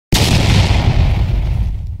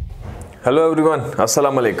Hello everyone,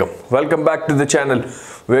 Assalamu alaikum. Welcome back to the channel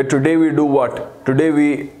where today we do what? Today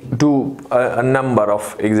we do a number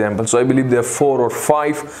of examples. So I believe there are 4 or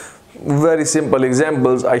 5 very simple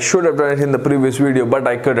examples. I should have done it in the previous video, but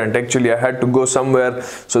I couldn't. Actually, I had to go somewhere,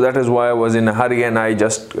 so that is why I was in a hurry and I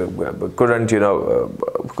just couldn't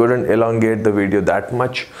elongate the video that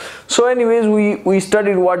much. So anyways, we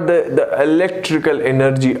studied what the electrical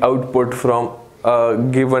energy output from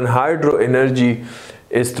given hydro energy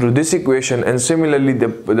is through this equation, and similarly the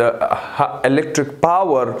electric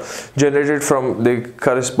power generated from the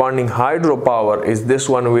corresponding hydropower is this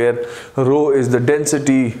one, where rho is the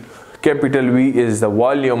density, capital V is the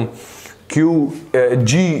volume, G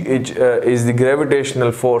is the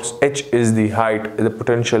gravitational force, H is the height, the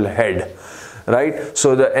potential head, right?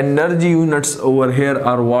 So the energy units over here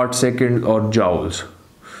are watt, second or joules.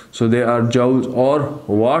 So they are joules or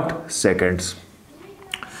watt seconds.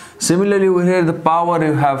 Similarly over here, the power,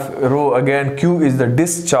 you have rho, again Q is the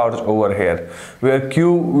discharge over here, where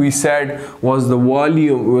Q we said was the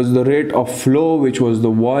volume, was the rate of flow, which was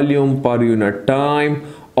the volume per unit time,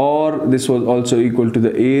 or this was also equal to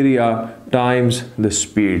the area times the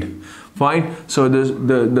speed. Fine. So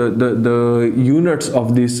the units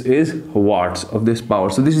of this is watts of this power.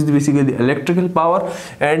 So this is basically the electrical power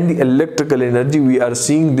and the electrical energy. We are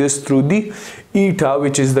seeing this through the eta,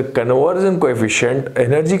 which is the conversion coefficient,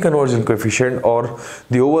 energy conversion coefficient, or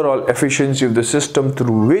the overall efficiency of the system,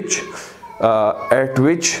 through which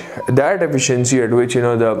that efficiency at which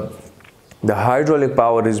the hydraulic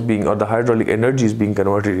power is being, or the hydraulic energy is being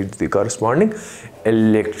converted into the corresponding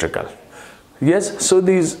electrical. Yes, so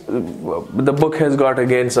the book has got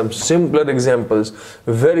again some simpler examples,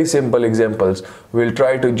 very simple examples. We'll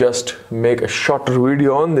try to just make a shorter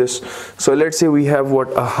video on this. So let's say we have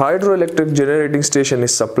what a hydroelectric generating station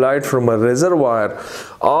is supplied from a reservoir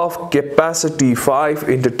of capacity 5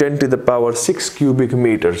 into 10 to the power 6 cubic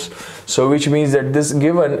meters. So which means that this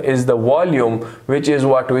given is the volume, which is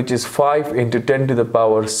what? Which is 5 into 10 to the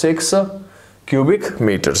power 6 cubic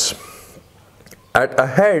meters. At a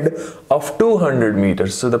head of 200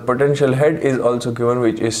 meters. So the potential head is also given,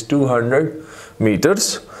 which is 200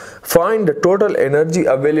 meters. Find the total energy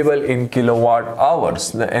available in kilowatt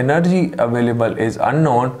hours. The energy available is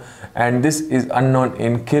unknown, and this is unknown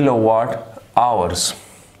in kilowatt hours.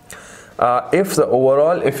 If the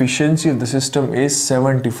overall efficiency of the system is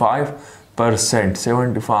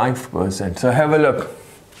 75%. So have a look.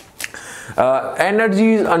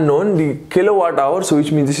 Energy is unknown, the kilowatt hour, so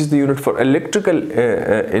which means this is the unit for electrical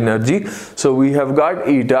energy. So we have got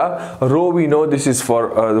eta, rho we know this is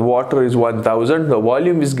for the water is 1000, the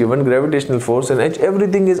volume is given, gravitational force and H,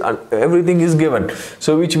 everything is given.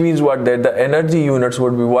 So which means what, that the energy units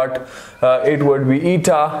would be what? It would be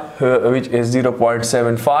eta, which is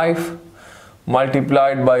 0.75,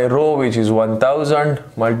 multiplied by rho, which is 1000,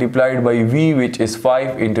 multiplied by V, which is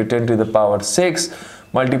 5 into 10 to the power 6,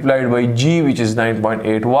 multiplied by G, which is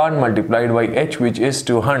 9.81, multiplied by H, which is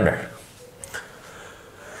 200.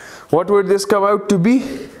 What would this come out to be?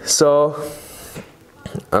 So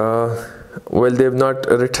well, they have not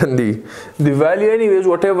written the value. Anyways,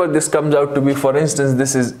 whatever this comes out to be, for instance,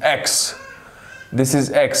 this is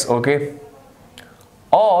X, okay?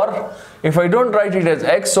 Or if I don't write it as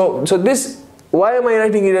X, so this, why am I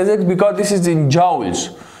writing it as X? Because this is in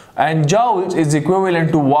joules, and joules is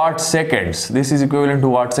equivalent to watt seconds. This is equivalent to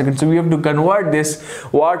watt seconds. So we have to convert this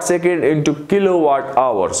watt second into kilowatt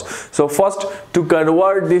hours. So first, to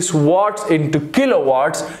convert this watts into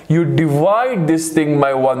kilowatts, you divide this thing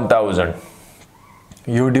by 1000.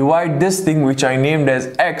 You divide this thing, which I named as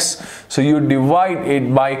X, so you divide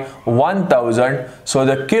it by 1000, so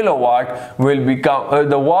the kilowatt will become,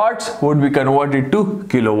 the watts would be converted to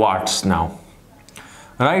kilowatts now.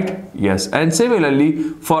 Right? Yes. And similarly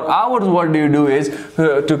for hours, what do you do is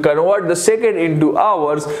to convert the second into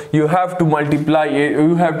hours, you have to multiply it,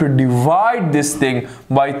 you have to divide this thing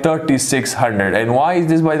by 3600. And why is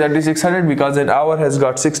this by 3600? Because an hour has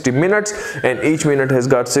got 60 minutes and each minute has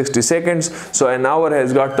got 60 seconds, so an hour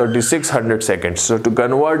has got 3600 seconds. So to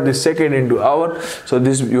convert the second into hour, so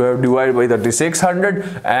this you have divided by 3600,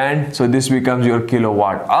 and so this becomes your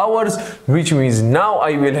kilowatt hours, which means now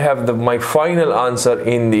I will have my final answer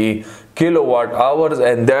in the kilowatt hours,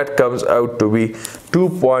 and that comes out to be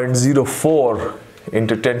 2.04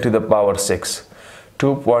 into 10 to the power 6.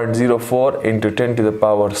 2.04 into 10 to the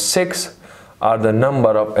power 6 are the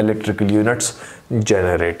number of electrical units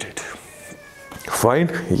generated. Fine?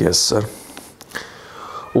 Yes, sir.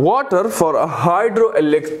 Water for a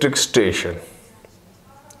hydroelectric station.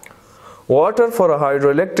 Water for a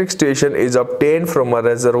hydroelectric station is obtained from a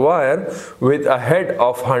reservoir with a head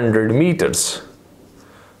of 100 meters.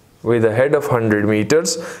 with a head of 100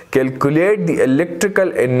 meters. Calculate the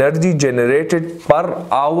electrical energy generated per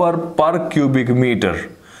hour per cubic meter.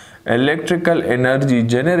 Electrical energy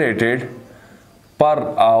generated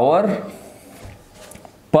per hour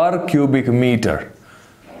per cubic meter.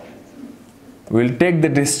 We'll take the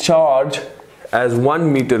discharge as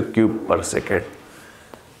 1 meter cube per second,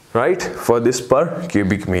 right, for this per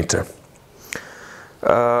cubic meter.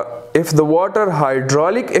 If the water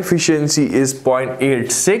hydraulic efficiency is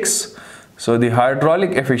 0.86, so the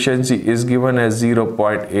hydraulic efficiency is given as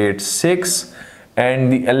 0.86,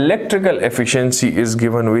 and the electrical efficiency is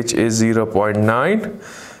given, which is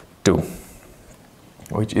 0.92,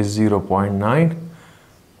 which is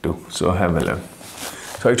 0.92. So have a look.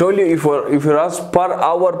 So I told you, if you're asked per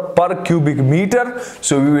hour per cubic meter,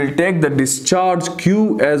 so we will take the discharge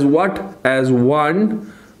Q as what? As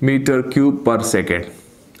 1 meter cube per second,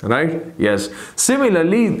 right? Yes.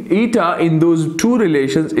 Similarly, eta in those two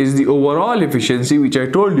relations is the overall efficiency, which I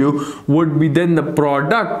told you would be then the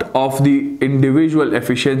product of the individual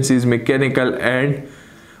efficiencies, mechanical and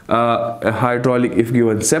hydraulic, if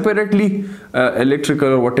given separately, electrical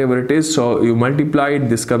or whatever it is. So you multiply it,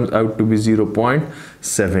 this comes out to be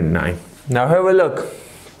 0.79. Now have a look.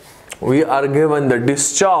 We are given the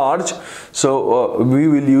discharge, so we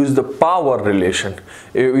will use the power relation.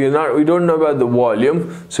 We don't know about the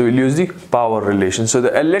volume, so we'll use the power relation. So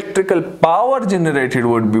the electrical power generated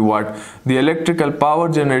would be what? The electrical power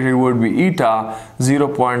generated would be eta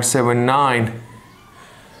 0.79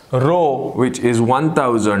 rho, which is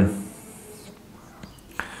 1000,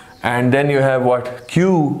 and then you have what?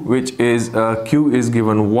 Q, which is Q is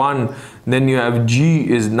given 1, then you have G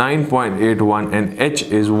is 9.81 and H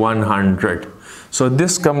is 100. So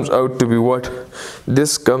this comes out to be what?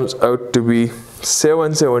 This comes out to be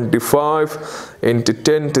 775 into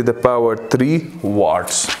 10 to the power 3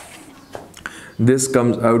 watts. This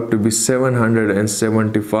comes out to be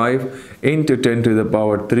 775 into 10 to the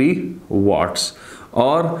power 3 watts.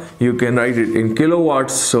 Or you can write it in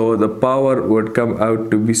kilowatts, so the power would come out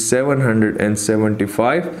to be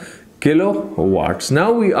 775 kilowatts.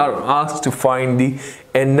 Now we are asked to find the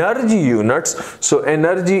energy units. So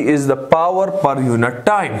energy is the power per unit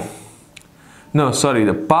time. No, sorry,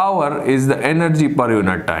 the power is the energy per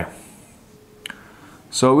unit time.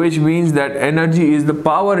 So which means that energy is the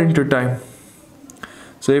power into time.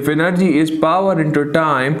 So if energy is power into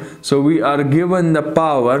time, so we are given the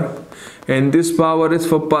power, and this power is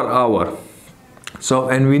for per hour. So,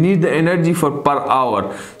 and we need the energy for per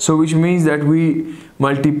hour. So which means that we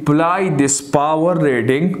multiply this power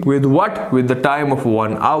rating with what? With the time of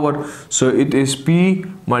 1 hour. So it is P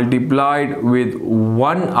multiplied with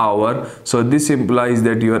 1 hour. So this implies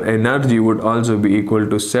that your energy would also be equal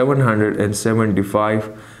to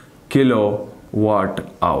 775 kilowatt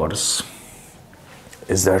hours.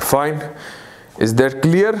 Is that fine? Is that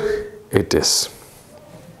clear? It is.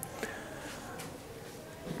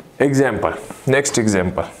 Example. Next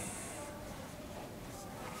example.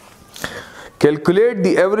 Calculate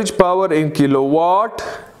the average power in kilowatt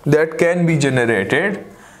that can be generated.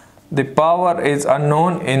 The power is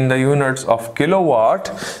unknown in the units of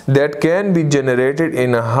kilowatt that can be generated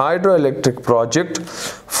in a hydroelectric project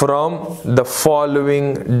from the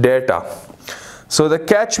following data. So the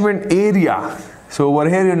catchment area. So over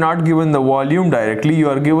here you're not given the volume directly, you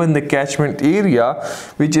are given the catchment area,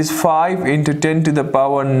 which is 5 into 10 to the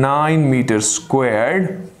power 9 meters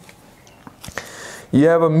squared. You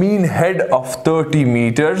have a mean head of 30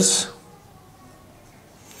 meters.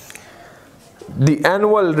 The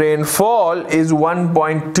annual rainfall is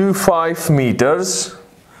 1.25 meters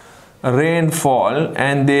rainfall,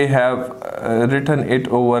 and they have written it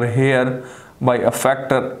over here by a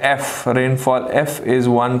factor F. Rainfall F is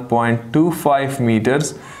 1.25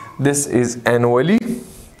 meters. This is annually.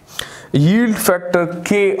 Yield factor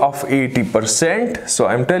K of 80%. So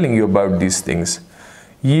I'm telling you about these things.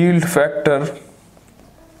 Yield factor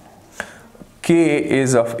K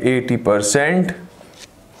is of 80%.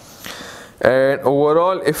 And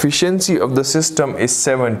overall efficiency of the system is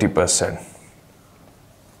 70%.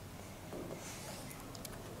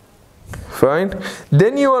 Fine.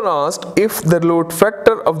 Then you are asked if the load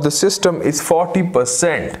factor of the system is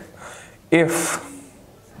 40%. If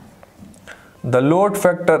the load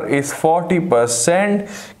factor is 40%,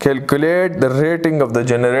 calculate the rating of the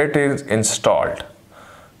generators installed.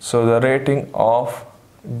 So the rating of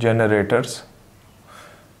generators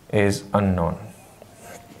is unknown.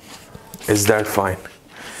 Is that fine?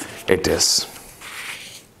 It is.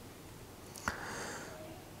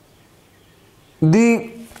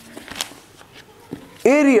 The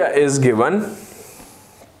area is given,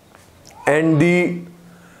 and the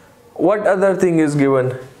what other thing is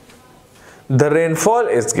given? the rainfall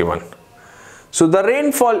is given. So the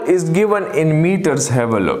rainfall is given in meters.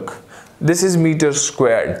 Have a look. This is meters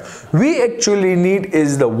squared. We actually need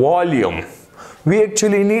is the volume. We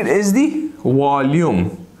actually need is the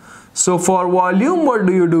volume. So for volume, what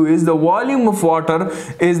do you do is the volume of water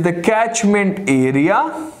is the catchment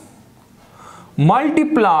area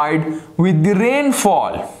multiplied with the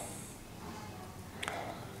rainfall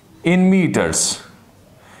in meters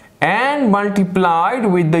and multiplied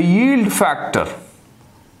with the yield factor.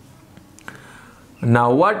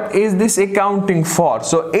 Now what is this accounting for?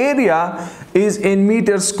 So area is in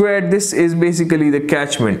meters squared. This is basically the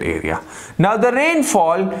catchment area. Now the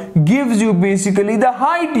rainfall gives you basically the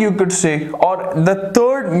height, you could say, or the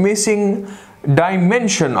third missing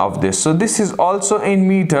dimension of this. So this is also in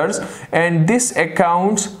meters, and this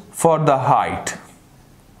accounts for the height.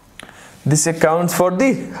 This accounts for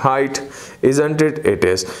the height, isn't it? It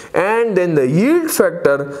is. And then the yield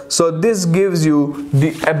factor, so this gives you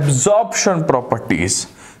the absorption properties.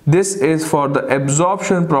 This is for the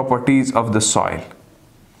absorption properties of the soil.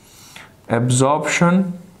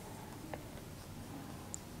 Absorption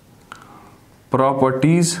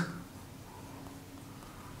properties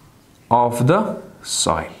of the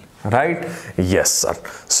soil. Right? Yes, sir.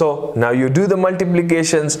 So now you do the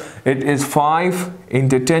multiplications. It is 5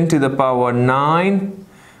 into 10 to the power 9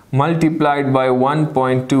 multiplied by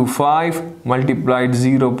 1.25 multiplied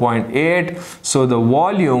 0.8. So the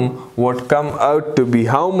volume would come out to be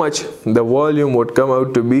how much? The volume would come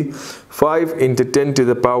out to be 5 into 10 to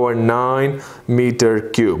the power 9 meter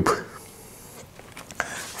cube.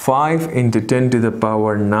 5 into 10 to the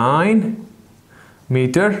power 9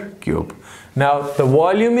 meter cube. Now the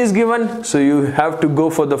volume is given, so you have to go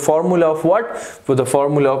for the formula of what? For the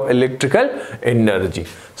formula of electrical energy.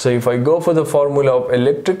 So if I go for the formula of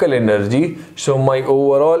electrical energy, so my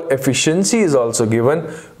overall efficiency is also given,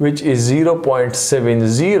 which is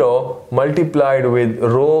 0.70 multiplied with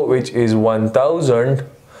rho, which is 1000,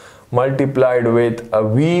 multiplied with a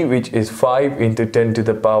V, which is 5 into 10 to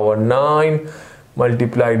the power 9,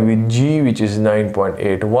 multiplied with G, which is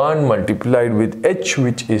 9.81, multiplied with H,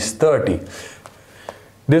 which is 30.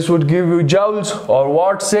 This would give you joules or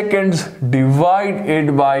watt seconds. Divide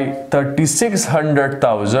it by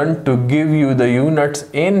 3600,000 to give you the units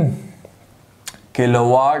in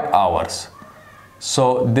kilowatt hours.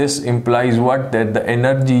 So this implies what? That the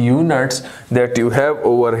energy units that you have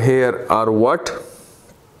over here are what?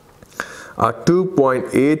 Are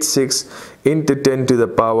 2.86 into 10 to the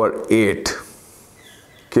power 8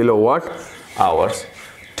 kilowatt hours.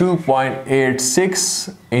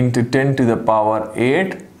 2.86 into 10 to the power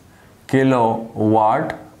 8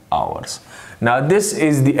 kilowatt hours. Now this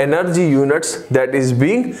is the energy units that is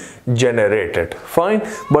being generated. Fine.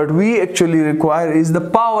 But we actually require is the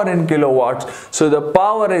power in kilowatts. So the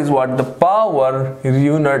power is what? The power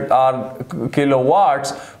unit are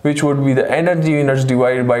kilowatts, which would be the energy units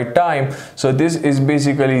divided by time. So this is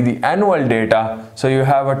basically the annual data. So you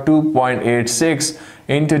have a 2.86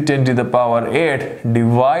 into 10 to the power 8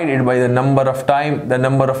 divided by the number of time, the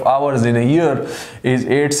number of hours in a year is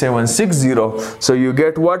 8760. So you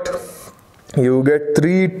get what? You get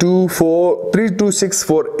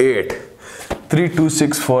 32648.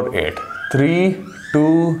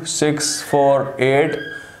 32648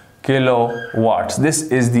 kilowatts.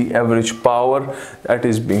 This is the average power that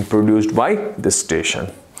is being produced by the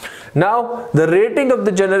station. Now the rating of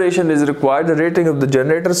the generation is required, the rating of the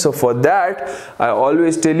generator. So for that, I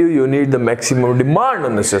always tell you, you need the maximum demand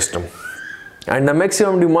on the system. And the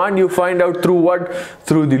maximum demand you find out through what?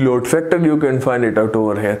 Through the load factor. You can find it out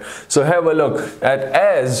over here. So have a look at,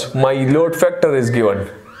 as my load factor is given.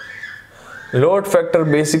 Load factor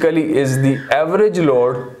basically is the average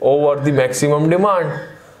load over the maximum demand.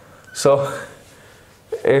 So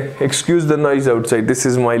excuse the noise outside. This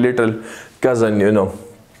is my little cousin, you know.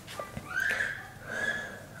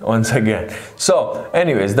 Once again. So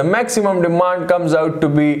anyways, the maximum demand comes out to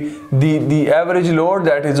be the average load,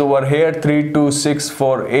 that is over here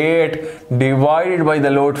 32648 divided by the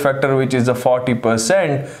load factor, which is a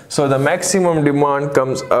 40%. So the maximum demand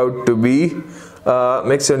comes out to be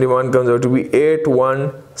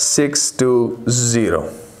 81620.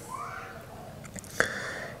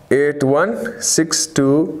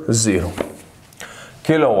 81620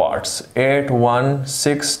 kilowatts.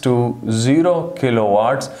 81620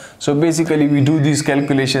 kilowatts. So basically we do these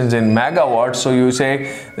calculations in megawatts. So you say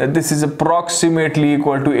that this is approximately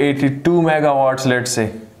equal to 82 megawatts, let's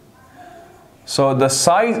say. So the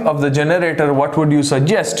size of the generator, what would you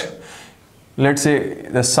suggest? let's say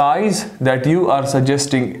the size that you are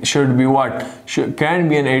suggesting should be what? Can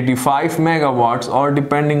be an 85 megawatts, or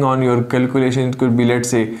depending on your calculation it could be, let's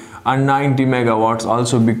say, a 90 megawatts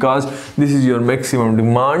also, because this is your maximum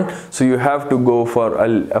demand. So you have to go for a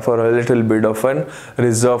little bit of an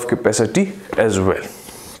reserve capacity as well.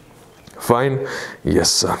 Fine.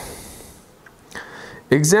 Yes, sir.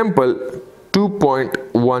 Example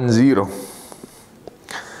 2.10.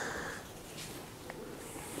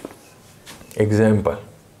 Example.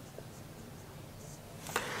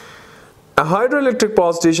 A hydroelectric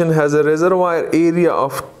power station has a reservoir area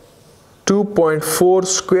of 2.4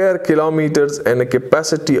 square kilometers and a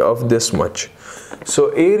capacity of this much. So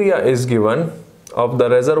area is given of the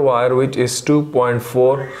reservoir, which is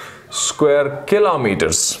 2.4 square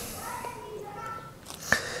kilometers,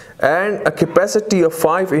 and a capacity of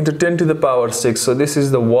 5 into 10 to the power 6. So this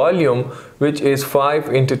is the volume, which is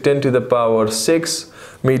 5 into 10 to the power 6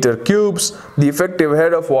 meter cubes. The effective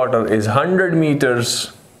head of water is 100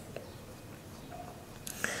 meters.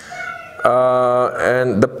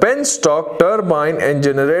 And the penstock, turbine and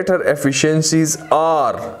generator efficiencies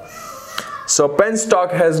are. So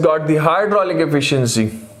penstock has got the hydraulic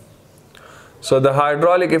efficiency. So the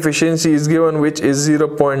hydraulic efficiency is given, which is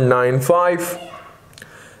 0.95.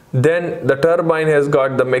 Then the turbine has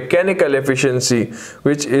got the mechanical efficiency,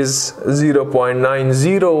 which is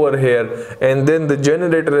 0.90 over here, and then the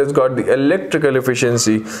generator has got the electrical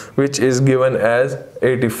efficiency, which is given as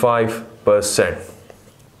 85%.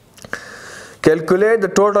 Calculate the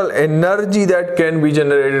total energy that can be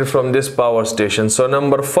generated from this power station. So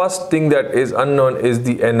first thing that is unknown is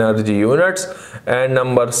the energy units, and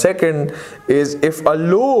second is if a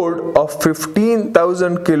load of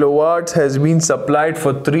 15,000 kilowatts has been supplied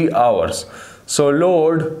for 3 hours. So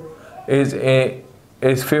load is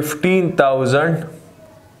 15,000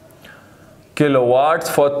 kilowatts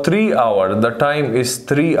for 3 hours. The time is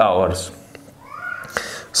 3 hours.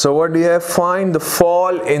 So what do you have? Find the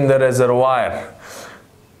fall in the reservoir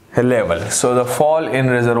level. So the fall in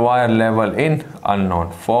reservoir level in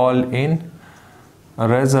unknown. Fall in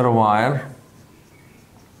reservoir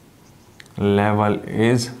level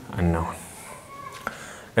is unknown.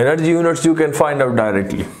 Energy units you can find out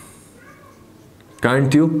directly,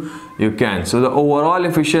 can't you? You can. So the overall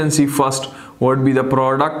efficiency first would be the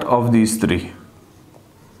product of these three.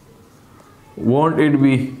 Won't it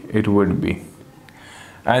be? It would be.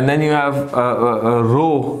 And then you have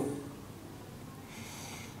rho.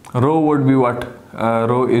 Rho would be what?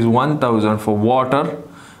 Rho is 1000 for water.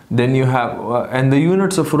 Then you have and the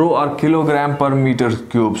units of rho are kilogram per meter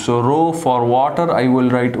cube. So rho for water, I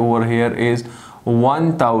will write over here, is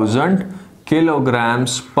 1000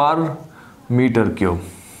 kilograms per meter cube.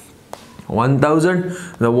 1000.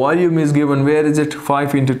 The volume is given, where is it?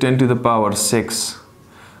 5 into 10 to the power 6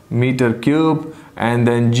 meter cube. And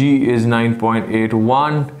then G is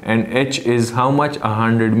 9.81 and H is how much?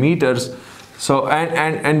 100 meters. So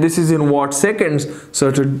and this is in watt seconds.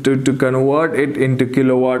 So to convert it into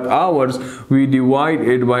kilowatt hours, we divide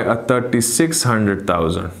it by a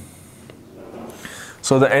 3600,000.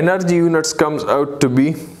 So the energy units comes out to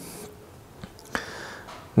be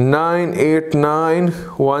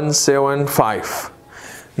 989,175.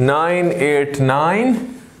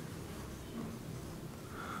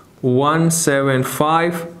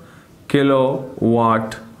 989,175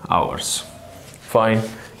 kilowatt hours. Fine.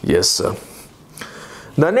 Yes, sir.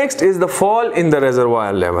 The next is the fall in the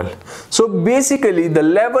reservoir level. So basically the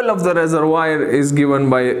level of the reservoir is given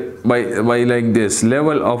by like this.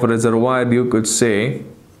 Level of reservoir, you could say,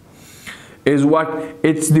 is what?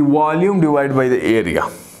 It's the volume divided by the area.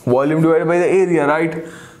 Volume divided by the area, right?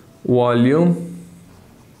 Volume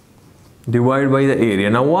divided by the area.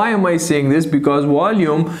 Now why am I saying this? Because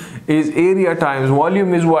volume is area times,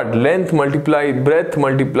 volume is what? Length multiply breadth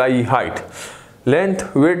multiply height.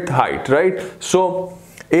 Length, width, height, right? So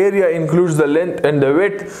area includes the length and the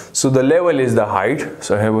width, so the level is the height.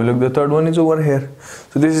 So have a look, the third one is over here.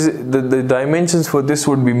 So this is the dimensions for this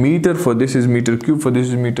would be meter, for this is meter cube, for this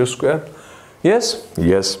is meter square. Yes?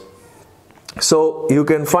 Yes. So you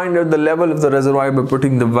can find out the level of the reservoir by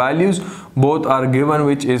putting the values. Both are given,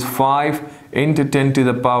 which is 5 into 10 to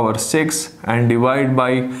the power 6 and divide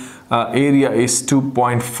by area is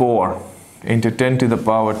 2.4 into 10 to the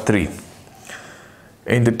power 3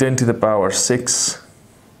 into 10 to the power 6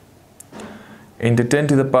 into 10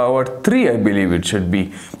 to the power 3, I believe it should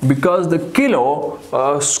be, because the kilo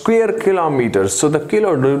square kilometers, so the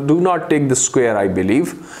kilo do not take the square, I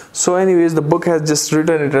believe. So anyways, the book has just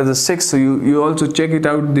written it as a 6, so you also check it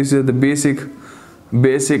out. This is the basic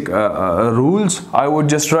rules. I would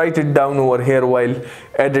just write it down over here while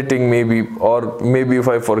editing, maybe, or maybe if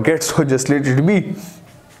I forget, so just let it be.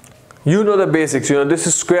 You know the basics, you know, this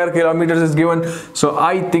is square kilometers is given, so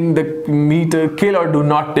I think the meter kilo, do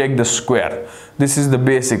not take the square. This is the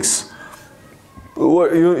basics.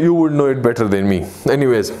 You would know it better than me.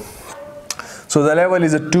 Anyways, so the level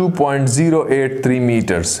is a 2.083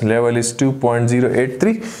 meters. Level is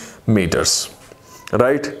 2.083 meters,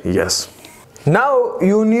 right? Yes. Now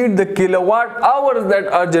you need the kilowatt hours that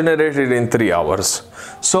are generated in 3 hours.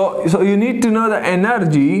 So you need to know the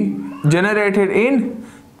energy generated in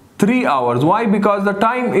 3 hours. Why? Because the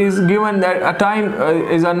time is given, that a time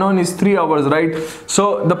is unknown is 3 hours, right?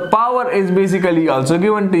 So the power is basically also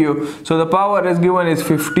given to you. So the power is given is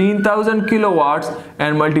 15,000 kilowatts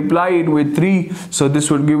and multiply it with 3. So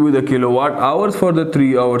this would give you the kilowatt hours for the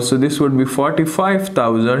 3 hours. So this would be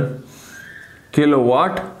 45,000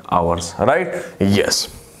 kilowatt hours, right? Yes.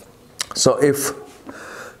 So if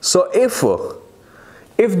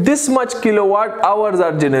this much kilowatt hours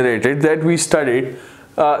are generated that we studied,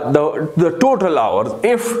 the total hours,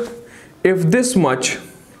 if this much,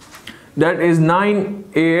 that is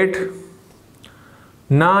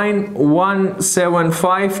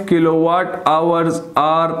 98175 kilowatt hours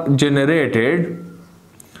are generated.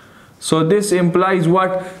 So this implies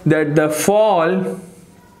what? That the fall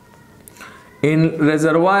in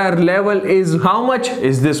reservoir level is how much?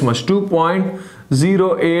 Is this much,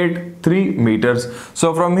 2.083 meters.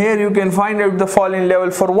 So from here you can find out the fall in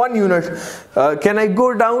level for 1 unit. Can I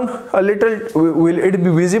go down a little? Will it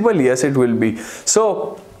be visible? Yes, it will be.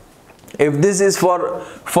 So if this is for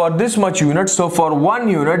this much unit, so for 1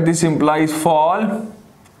 unit, this implies fall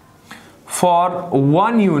for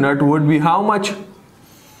 1 unit would be how much?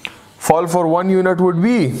 Fall for 1 unit would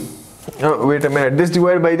be, wait a minute, this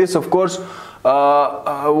divided by this, of course,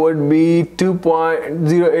 would be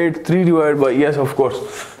 2.083 divided by, yes, of course.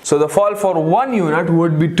 So the fall for 1 unit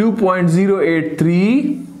would be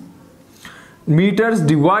 2.083 meters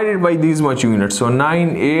divided by these much units. So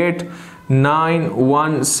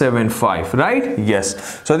 98175, right? Yes.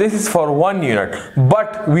 So this is for 1 unit,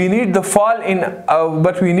 but we need the fall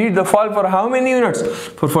for how many units?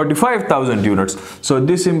 For 45,000 units. So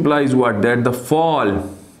this implies what? That the fall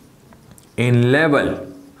in level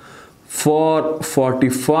for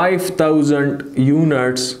 45,000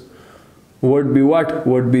 units would be what?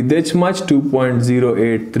 Would be this much,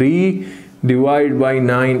 2.083 divided by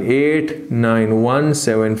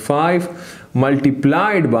 98175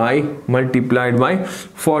 multiplied by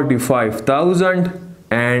 45,000,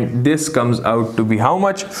 and this comes out to be how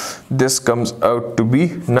much? This comes out to be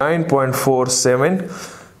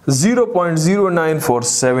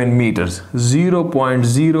 0.0947 meters,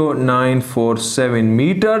 0.0947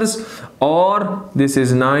 meters, or this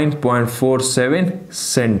is 9.47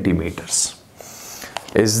 centimeters.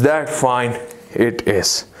 Is that fine? It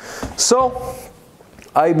is. So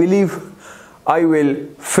I believe I will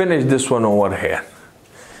finish this one over here.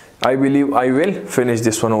 I believe I will finish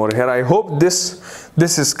this one over here. I hope this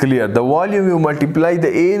is clear. The volume, you multiply the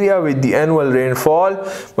area with the annual rainfall,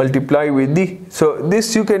 multiply with the, so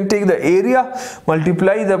this you can take the area,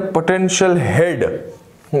 multiply the potential head,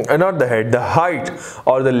 not the head, the height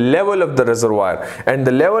or the level of the reservoir, and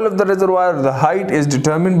the level of the reservoir, the height is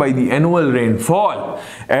determined by the annual rainfall,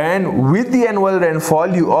 and with the annual rainfall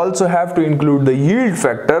you also have to include the yield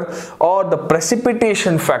factor or the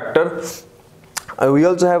precipitation factor. We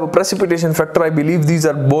also have a precipitation factor. I believe these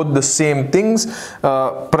are both the same things.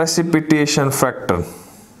 Precipitation factor.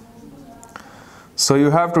 So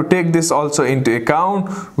you have to take this also into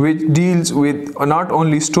account, which deals with not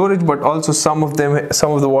only storage but also some of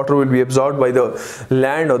the water will be absorbed by the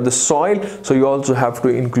land or the soil. So you also have to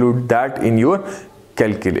include that in your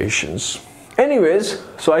calculations. Anyways,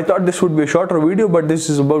 so I thought this would be a shorter video, but this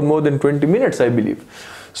is about more than 20 minutes, I believe.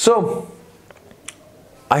 So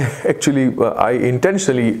I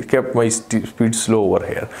intentionally kept my speed slow over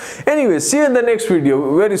here. Anyway, see you in the next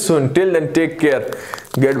video very soon. Till then, take care.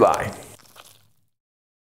 Goodbye.